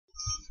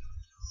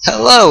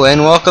Hello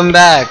and welcome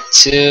back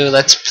to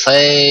Let's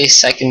Play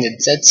Second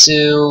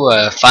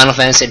Densetsu Final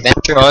Fantasy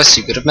Adventure or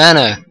Secret of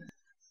Mana.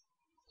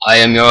 I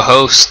am your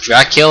host,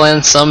 Dracula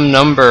and some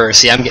number.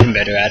 See, I'm getting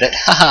better at it.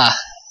 Haha.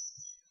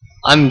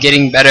 I'm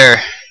getting better.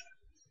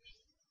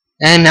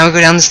 And now we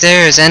go down the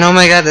stairs, and oh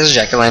my god, there's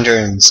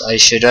jack-o'-lanterns. I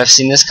should have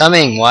seen this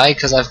coming. Why?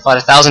 Because I've fought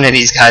 1,000 of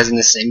these guys in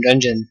the same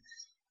dungeon.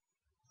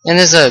 And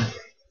there's a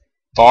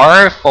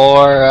bar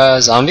for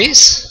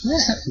zombies?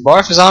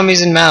 Bar for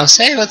zombies and mouse.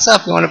 Hey, what's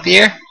up? You want a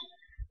beer?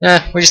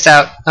 We're just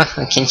out. I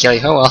can't kill you.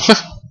 Oh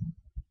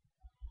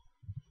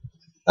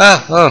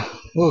well.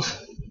 Oof.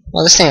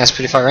 Well, this thing has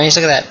pretty far range.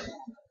 Look at that.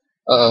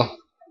 Uh-oh.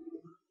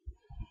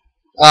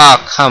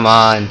 Oh, come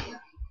on. I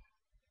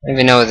don't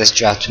even know where this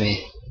dropped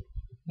me.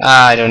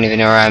 I don't even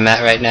know where I'm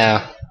at right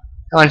now.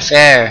 How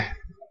unfair.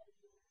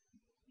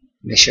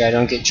 Make sure I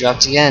don't get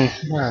dropped again.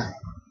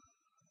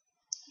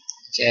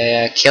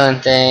 Okay, killing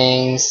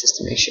things just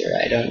to make sure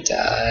I don't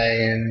die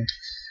and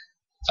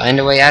find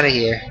a way out of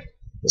here.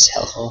 This is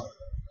helpful.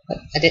 But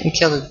I didn't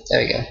kill it.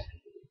 There we go.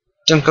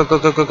 Jump, go.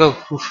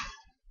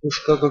 Oof,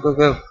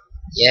 go.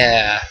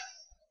 Yeah.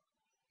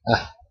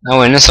 Now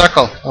we're in a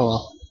circle. Oh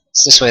well.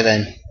 It's this way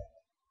then.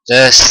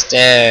 The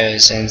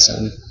stairs and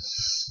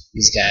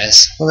these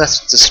guys. Well, that's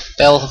what the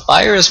spell of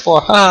fire is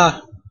for.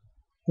 Ha!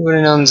 Who would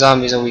have known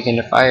zombies are weakened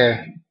to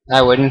fire?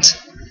 I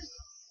wouldn't.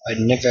 I'd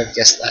never have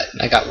guessed that.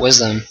 I got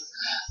wisdom.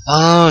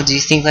 Oh, do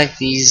you think like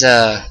these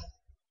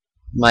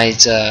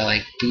might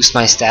like boost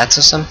my stats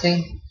or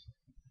something?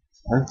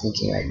 I'm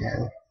thinking right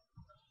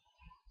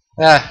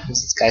now.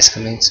 This guy's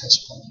coming, so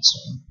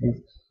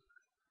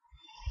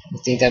you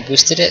think that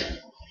boosted it?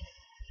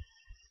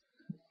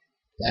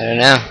 I don't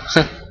know.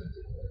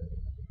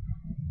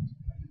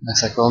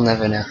 Looks like we'll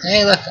never know.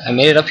 Hey, look, I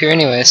made it up here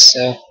anyways,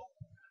 so it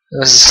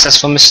was a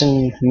successful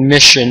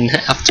mission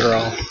after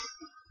all.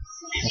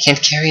 I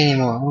can't carry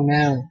anymore. Oh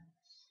no.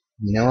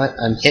 You know what?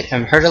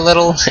 I'm hurt a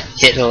little,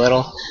 hit a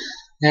little,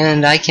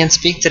 and I can't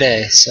speak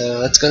today. So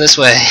let's go this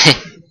way.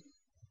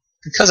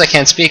 Because I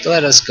can't speak,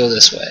 let us go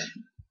this way.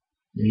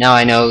 And now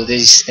I know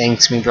these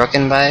things can be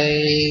broken by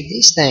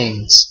these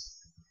things.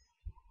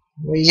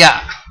 Well,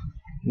 yeah.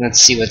 Let's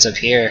see what's up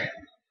here.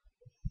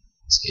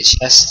 See a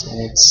chest,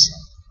 and it's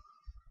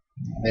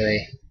not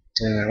really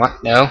doing what I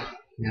want. No.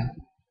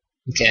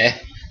 Okay.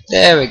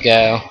 There we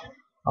go.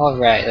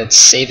 Alright, let's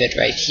save it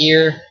right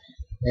here.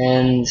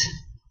 And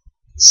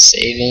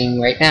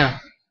saving right now.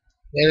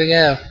 There we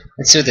go.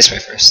 Let's do it this way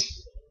first.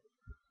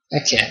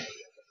 Okay.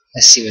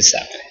 Let's see what's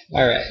that way.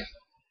 Alright.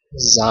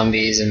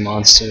 Zombies and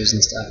monsters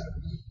and stuff.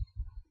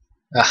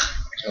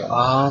 Go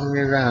all the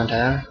way around,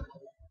 huh?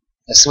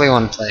 That's the way I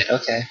want to play it.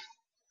 Okay.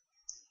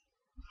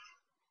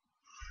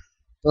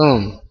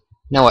 Boom.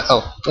 Now what?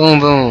 Oh,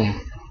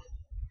 boom.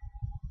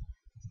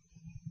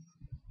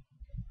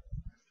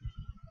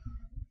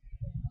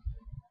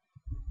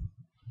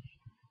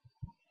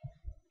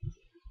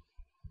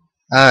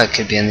 Oh, it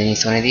could be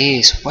underneath one of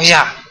these. Oh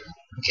yeah.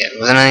 Okay, it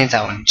wasn't underneath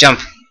that one. Jump.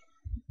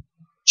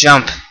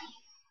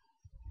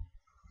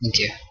 Thank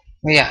you.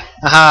 Oh yeah.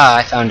 Aha!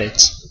 I found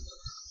it.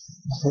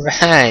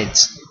 Alright.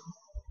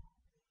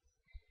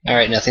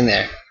 Alright, nothing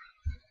there.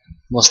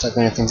 Most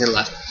likely nothing to the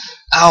left.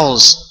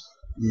 Owls!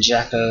 And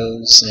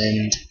jackos,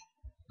 and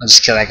I'll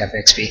just kill that guy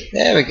for XP.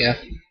 There we go.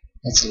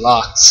 It's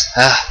locked.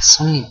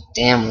 So many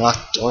damn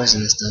locked doors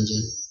in this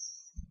dungeon.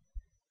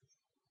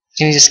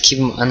 Can you just keep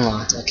them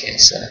unlocked? Okay,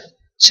 so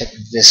check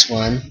this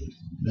one.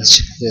 Let's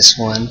check this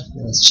one.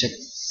 Let's check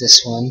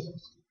this one.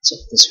 Check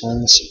this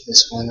one. Let's check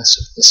this one. Let's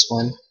check this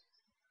one.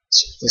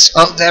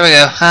 Oh, there we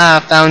go.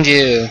 Found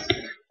you.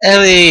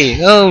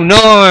 Ellie! Oh,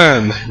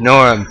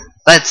 Norm!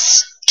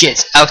 Let's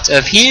get out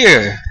of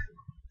here!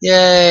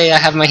 Yay, I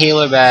have my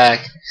healer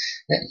back.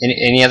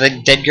 Any other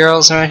dead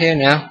girls around here?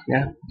 No?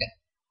 Okay.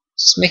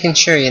 Just making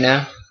sure, you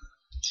know.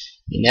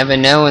 You never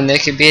know when there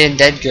could be a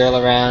dead girl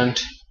around.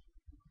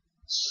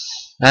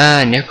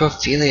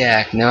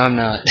 Necrophiliac. No, I'm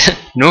not.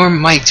 Norm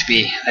might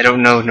be. I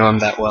don't know Norm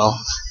that well.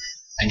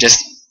 I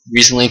just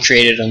recently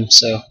created him,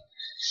 so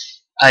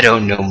I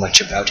don't know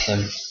much about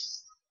him.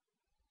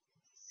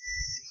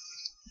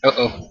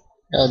 Oh,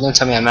 don't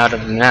tell me I'm out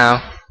of them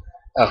now.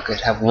 Oh,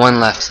 good. I have one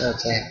left.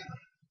 Okay.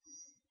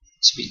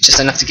 Should be just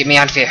enough to get me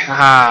out of here.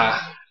 Haha.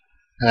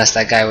 Unless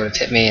that guy would have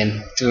hit me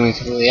and threw me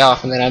completely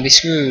off, and then I'd be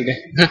screwed.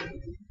 I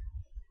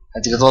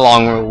have to go the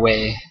longer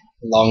way.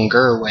 La.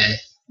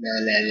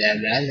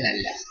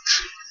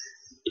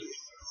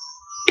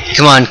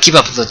 Come on, keep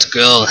up, little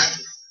girl.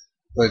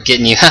 We're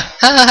getting you.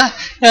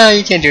 No,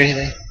 you can't do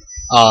anything.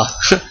 I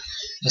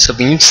was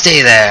hoping you'd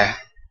stay there.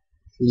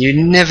 You'd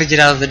never get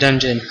out of the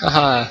dungeon.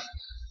 Haha.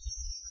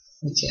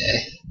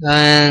 Okay,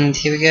 and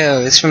here we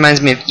go. This reminds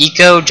me of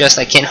Eco, just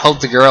I can't hold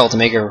the girl to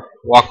make her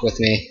walk with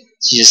me.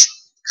 She just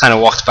kind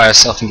of walks by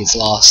herself and gets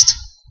lost.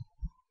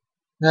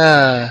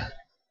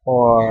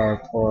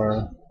 Poor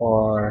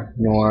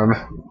Norm.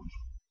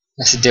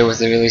 Has to deal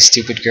with a really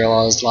stupid girl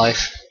all his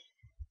life.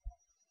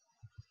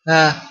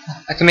 I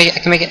can make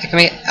it.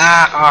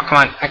 Oh, come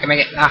on, I can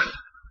make it.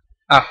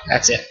 Oh,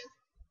 that's it.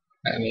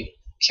 I mean,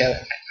 Kill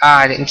it. Ah,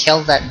 I didn't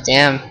kill that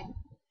damn.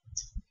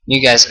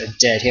 You guys are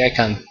dead. Here I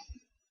come.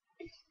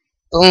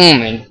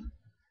 Boom and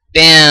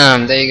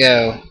bam. There you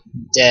go.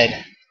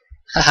 Dead.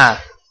 Haha.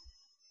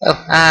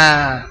 Oh,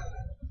 ah.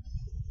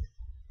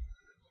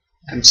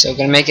 I'm so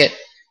gonna make it.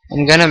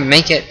 I'm gonna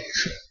make it.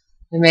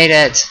 I made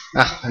it.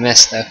 Oh, I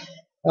missed though.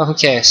 Oh, who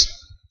cares?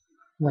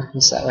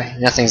 Nothing's that way.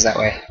 Nothing's that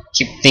way.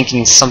 Keep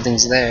thinking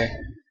something's there.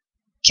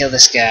 Kill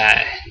this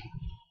guy.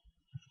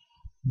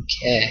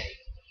 Okay.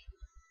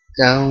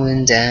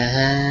 Going down.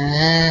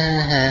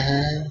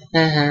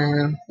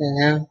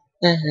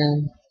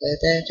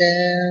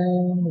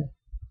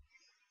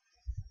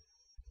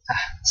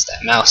 It's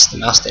that mouse. The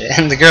mouse did it.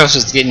 And the girl's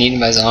just getting eaten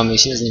by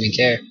zombies. She doesn't even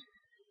care.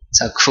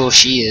 That's how cool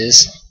she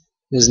is.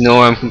 There's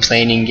Norm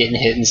complaining, getting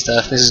hit and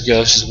stuff. This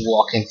girl's just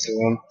walking through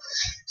them.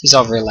 She's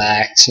all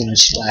relaxed, you know,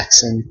 she's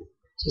relaxing.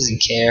 She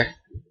doesn't care.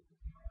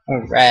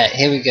 Alright,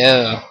 here we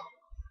go.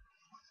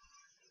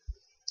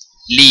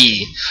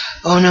 Lee.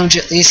 Oh no,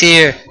 Jet Lee's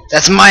here.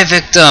 That's my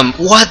victim.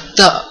 What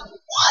the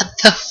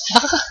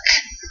fuck?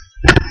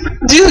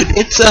 Dude,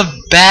 it's a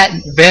bat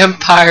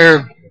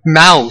vampire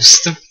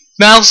mouse. The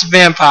mouse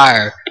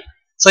vampire.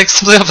 It's like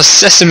something off of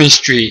Sesame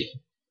Street.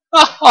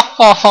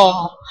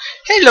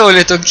 Hello,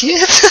 little kid.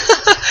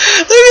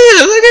 Look at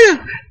him, look at him.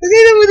 Look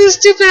at him with his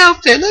stupid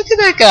outfit. Look at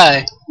that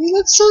guy. He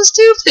looks so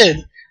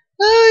stupid.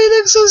 Oh, he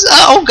looks so...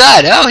 Oh,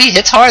 God. Oh, he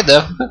hits hard,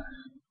 though.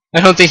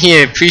 I don't think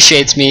he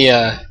appreciates me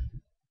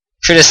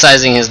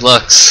criticizing his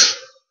looks.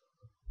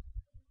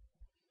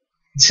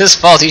 It's his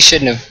fault. He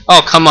shouldn't have...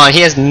 Oh, come on.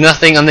 He has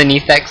nothing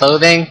underneath that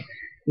clothing.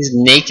 He's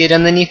naked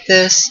underneath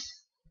this.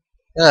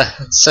 Ugh,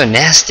 it's so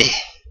nasty.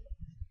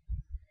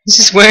 He's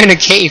just wearing a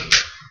cape.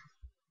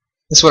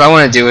 That's what I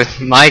want to do with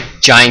my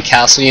giant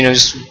castle, you know,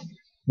 just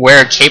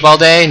wear a cape all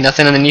day,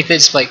 nothing underneath it,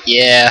 just like,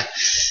 yeah,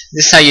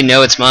 this is how you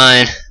know it's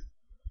mine.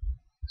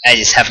 I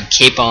just have a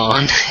cape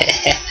on.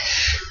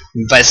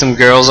 Invite some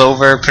girls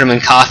over, put them in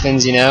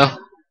coffins, you know.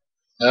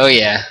 Oh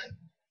yeah.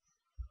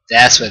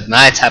 That's what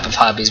my type of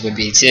hobbies would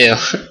be too.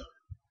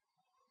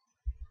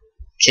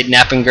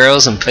 Kidnapping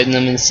girls and putting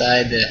them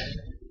inside the...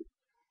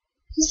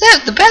 Is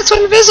that? The bats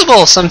are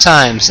invisible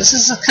sometimes. This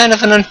is a kind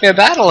of an unfair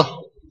battle,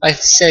 if I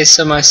say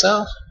so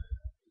myself.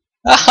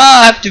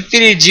 Aha! I've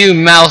defeated you,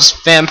 mouse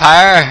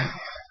vampire.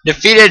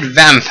 Defeated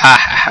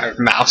vampire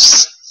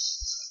mouse.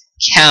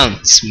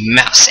 Count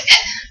Mousey.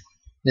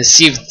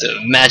 Received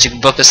the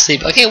magic book of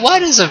sleep. Okay,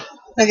 what is a...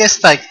 I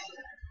guess, like,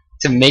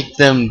 to make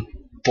them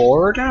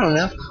bored? I don't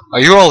know.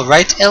 Are you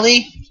alright,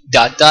 Ellie?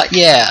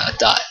 Yeah.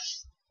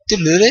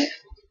 Doodle.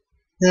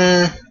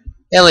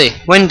 Ellie,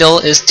 Wendell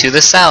is to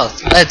the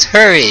south. Let's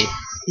hurry.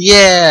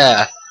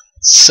 Yeah.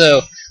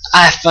 So,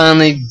 I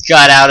finally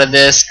got out of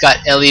this.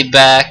 Got Ellie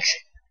back.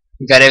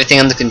 Got everything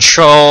under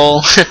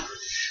control.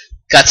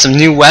 Got some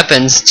new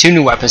weapons. 2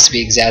 new weapons to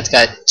be exact.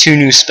 Got 2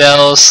 new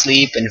spells.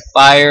 Sleep and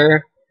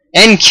fire.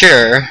 And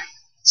cure.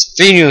 It's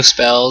 3 new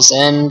spells.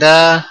 And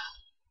that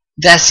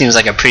seems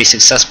like a pretty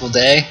successful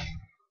day.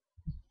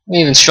 I'm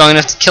even strong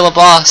enough to kill a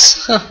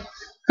boss. Huh.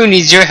 Who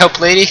needs your help,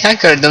 lady? I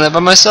could have done that by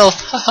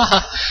myself.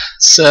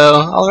 So,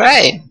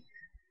 alright.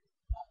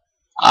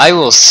 I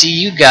will see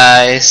you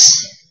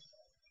guys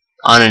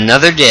on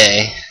another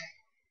day.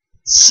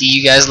 See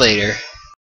you guys later.